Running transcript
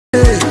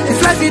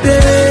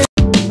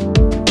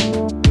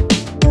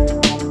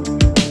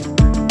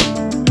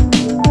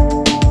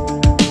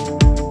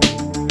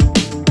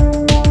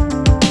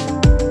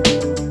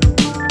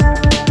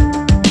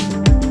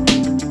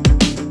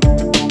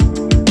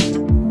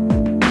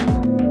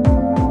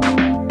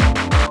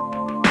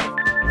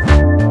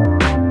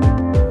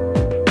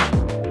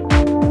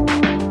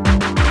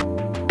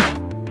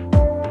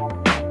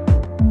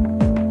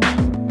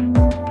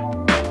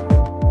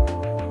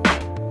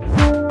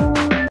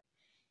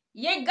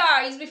Yeah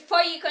guys,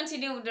 before you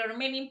continue with the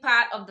remaining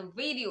part of the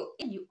video,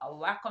 you are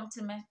welcome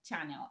to my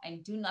channel,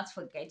 and do not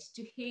forget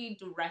to hit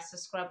the red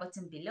subscribe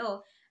button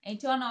below and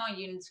turn on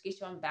your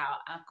notification bell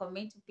and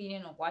comment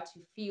opinion on what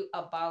you feel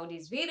about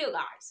this video,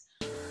 guys.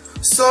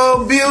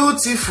 So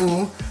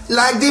beautiful,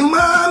 like the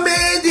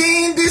mermaid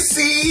in the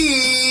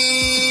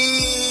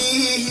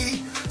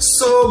sea.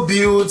 So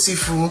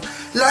beautiful,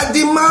 like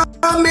the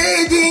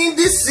mermaid in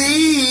the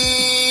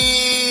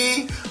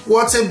sea.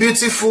 What a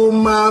beautiful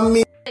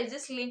mermaid.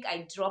 This link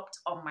I dropped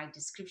on my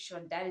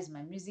description, that is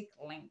my music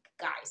link,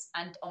 guys,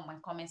 and on my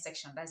comment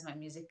section, that's my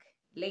music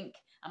link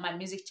and my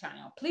music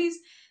channel. Please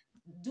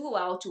do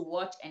well to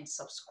watch and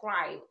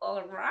subscribe.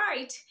 All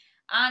right,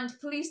 and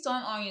please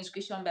turn on your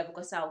notification bell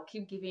because I'll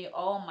keep giving you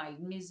all my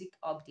music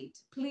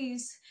updates.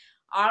 Please,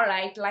 all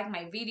right, like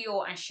my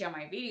video and share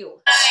my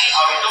video.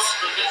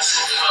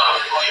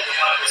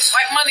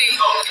 Whitemoney.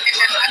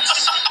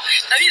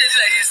 Now you do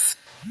like this.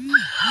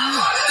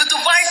 The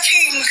Dubai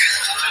King.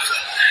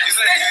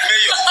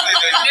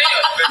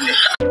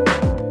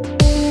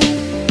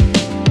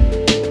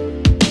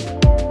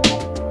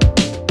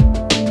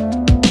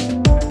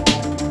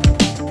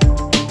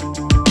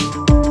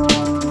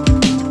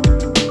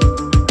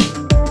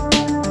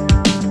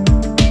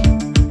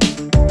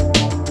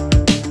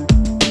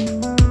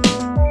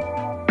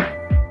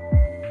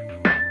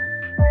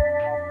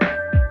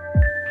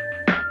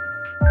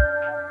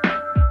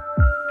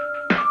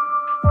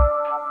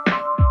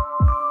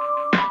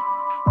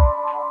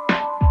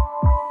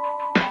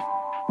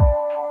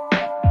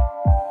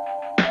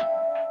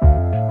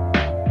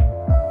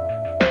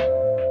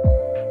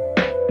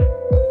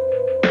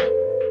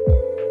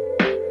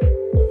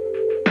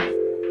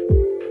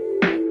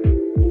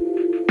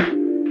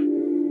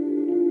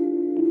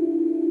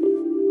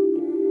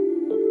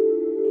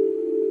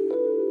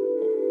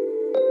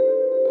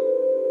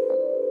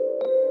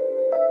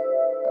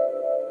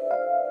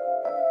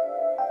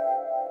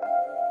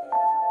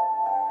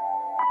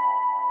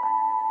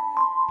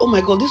 Oh my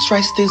god, this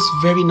rice tastes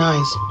very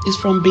nice. It's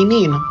from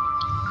Benin. Oh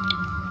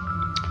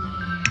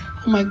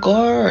my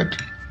god.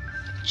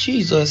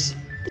 Jesus.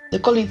 They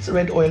call it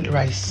red oil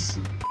rice.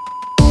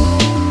 A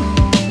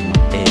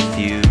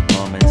few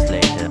moments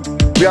later.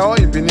 We are all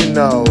in Benin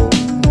now.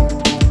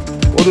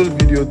 All those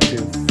video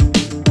things.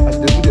 As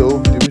they put their whole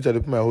video, which I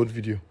put my whole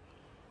video.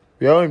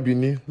 We are all in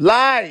Benin.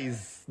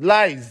 Lies!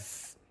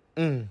 Lies!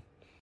 Surround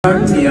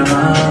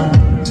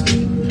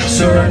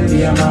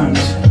the amount.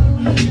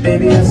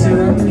 Baby, I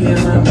surround the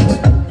amount.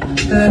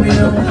 Let me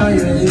know how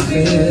you really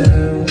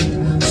feel.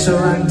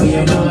 Surround me,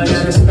 I know I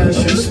got a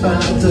special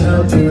spot to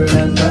help you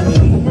remember me.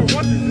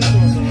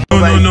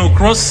 No.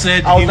 Cross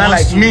said I was not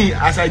like me,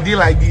 as I did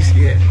like this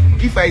here.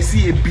 If I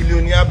see a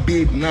billionaire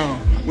babe now,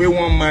 we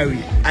won't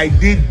marry. I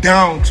did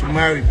down to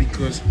marry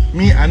because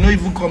me, I don't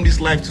even come this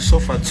life to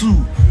suffer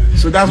too.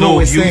 So that's what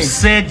we're saying. You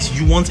said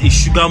you want a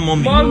sugar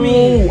mommy.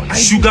 No,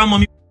 sugar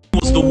mommy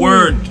was the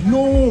word.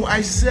 No,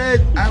 I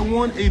said I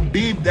want a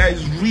babe that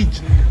is rich,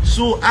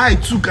 so I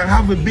too can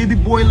have a baby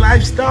boy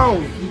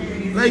lifestyle.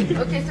 Like,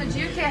 okay, so do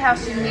you care how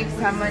she makes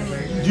her money?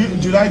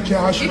 Do I care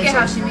how she makes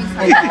her money?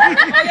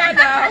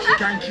 She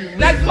can't kill me.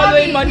 Like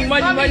following money. No,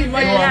 I'm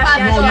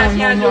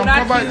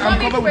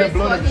covered with the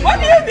blood of Jesus. What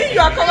do you mean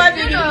you are covered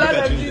with the blood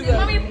of Jesus?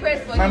 Mommy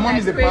prays for my mom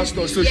is a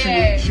pastor, so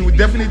she would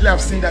definitely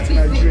have seen that in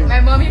her dream. My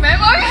mommy.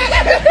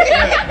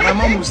 Yeah, my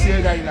mom will say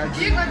that in her dream.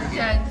 Do you go to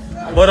church?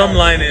 Bottom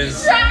line is,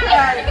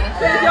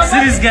 see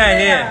this guy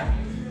here.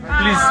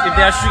 Please, if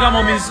there are sugar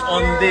mommies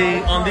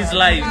on this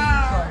live,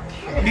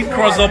 he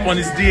cross up on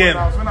his DM.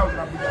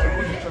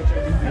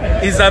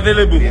 He's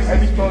available. He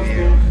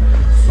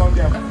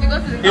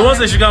wants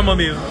a sugar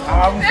mommy.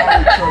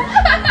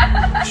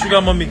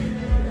 Sugar mommy.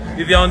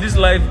 If you're on this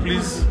live,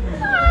 please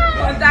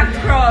contact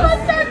Cross.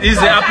 He's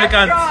the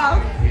applicant.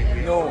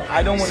 No,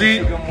 I don't want see,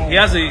 a sugar mommy. He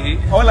has a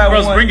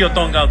Cross, bring your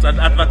tongue out and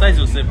advertise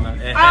yourself now.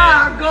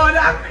 Ah, God,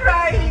 I'm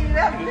crying.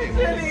 I'm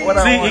literally.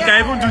 See, he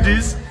can even do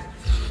this.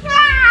 God,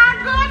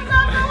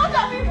 what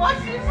are we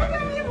watching? What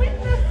are we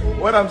witnessing?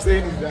 What I'm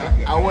saying is that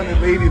I want a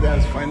lady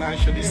that's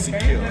financially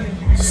secure,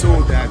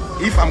 so that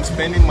if I'm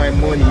spending my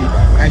money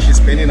and she's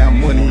spending her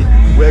money,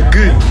 we're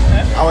good.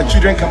 Our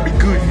children can be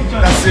good.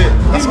 That's it.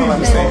 That's all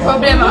I'm saying.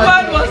 What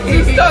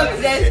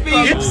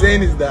I'm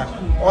saying is that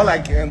all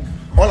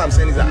I'm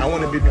saying is that I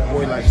want a baby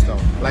boy lifestyle,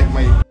 like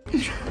my.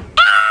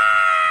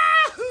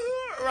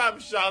 I'm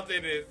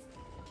shouting it.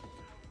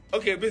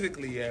 Okay,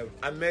 basically,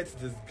 I met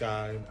this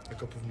guy a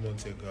couple of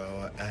months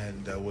ago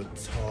and we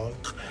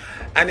talk,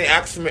 and he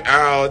asked me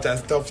out and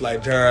stuff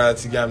like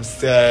that. You get what I'm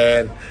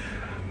saying?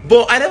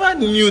 But I never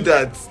knew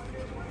that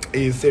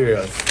he's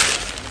serious.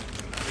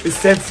 He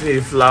sent me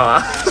a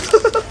flower.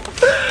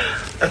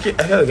 Okay,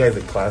 I know the guy is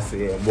a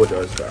classy and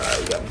modest guy.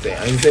 You get what I'm saying?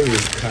 And he sent me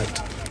his card.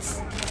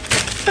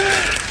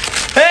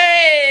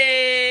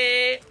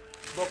 Hey!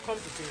 But come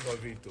to think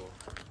of it, though.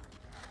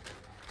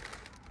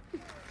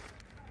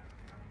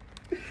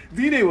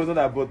 Do you know it was not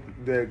about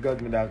the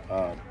got me that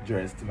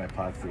dress to my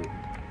party?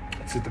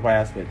 To the my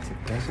aspect.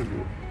 That's a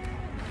good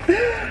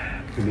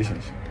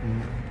relationship.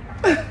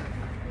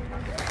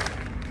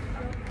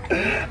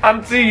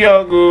 I'm too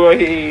young. Oh,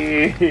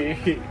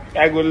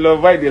 I go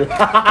love why they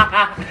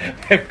laugh.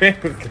 My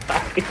friends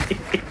like.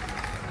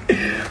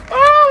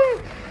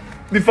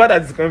 The fact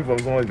that it's coming from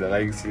someone that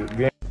likes you.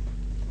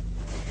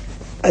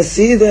 I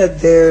see that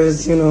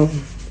there's, you know,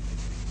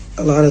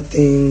 a lot of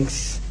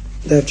things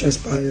that have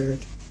transpired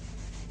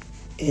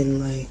in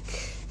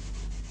like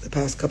the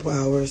past couple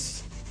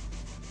hours,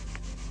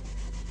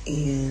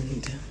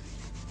 and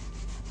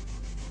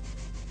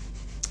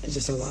it's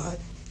just a lot.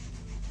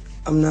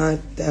 I'm not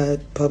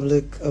that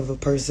public of a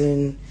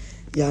person.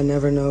 Y'all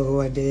never know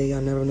who I did.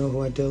 Y'all never know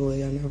who I deal with.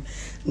 Y'all never.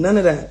 None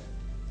of that.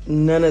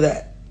 None of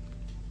that.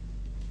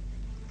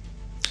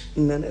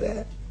 None of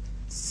that.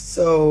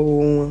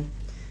 So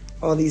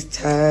all these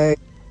tags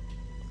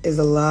is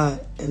a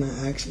lot, and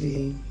I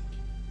actually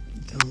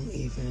don't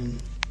even.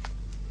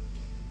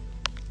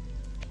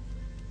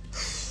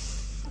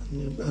 I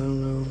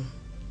don't know.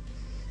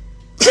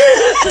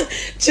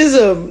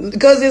 Chisholm,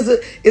 because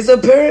it's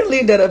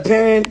apparently that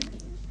apparent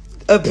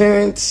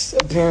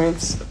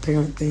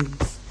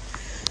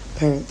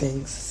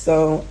things.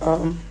 So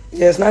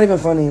yeah, it's not even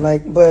funny.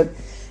 Like, but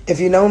if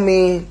you know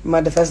me,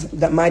 my defense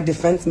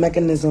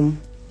mechanism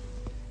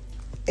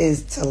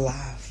is to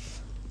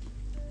laugh.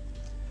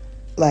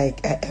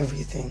 Like at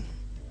everything,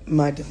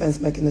 my defense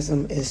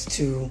mechanism is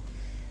to.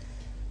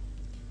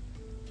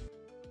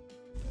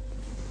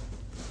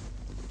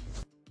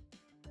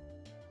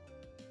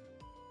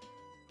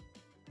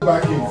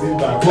 Back in, sit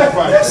back.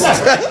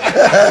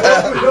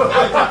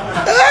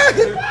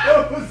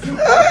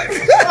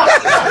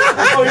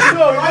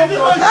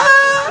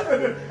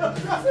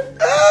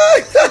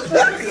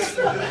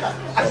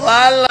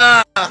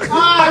 Voila!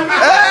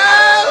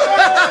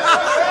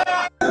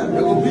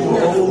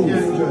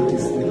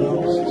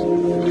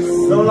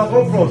 No,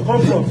 come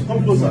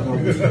closer.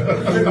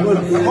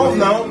 Come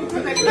now.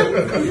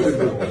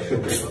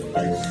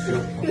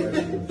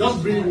 Just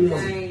bring me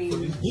on.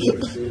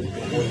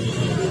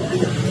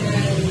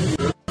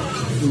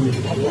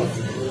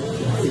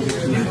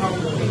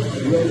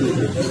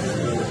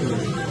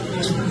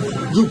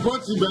 You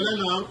bought the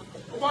banana.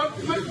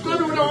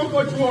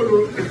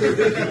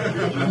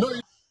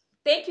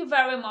 Thank you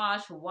very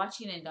much for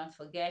watching, and don't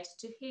forget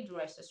to hit the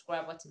red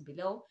subscribe button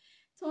below,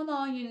 turn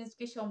on your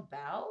notification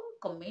bell,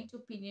 comment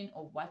your opinion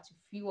of what you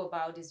feel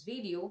about this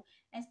video,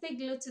 and stay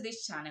glued to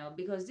this channel,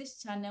 because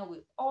this channel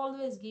will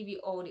always give you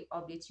all the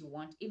updates you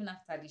want even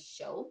after this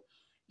show.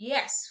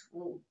 Yes,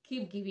 we'll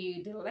keep giving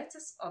you the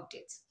latest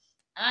updates,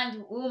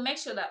 and we'll make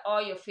sure that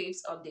all your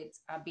faves updates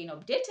are being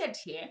updated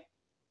here.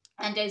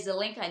 And there's a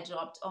link I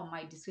dropped on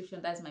my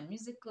description. That's my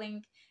music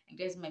link, and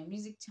there's my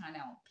music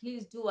channel.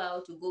 Please do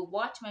well to go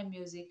watch my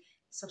music,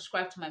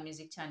 subscribe to my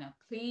music channel.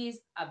 Please,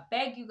 I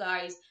beg you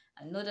guys.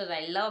 I know that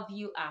I love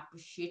you. I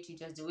appreciate you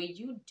just the way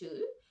you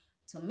do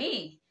to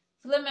me.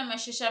 Follow me on my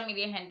social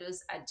media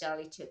handles at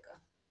Jolly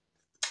Chica.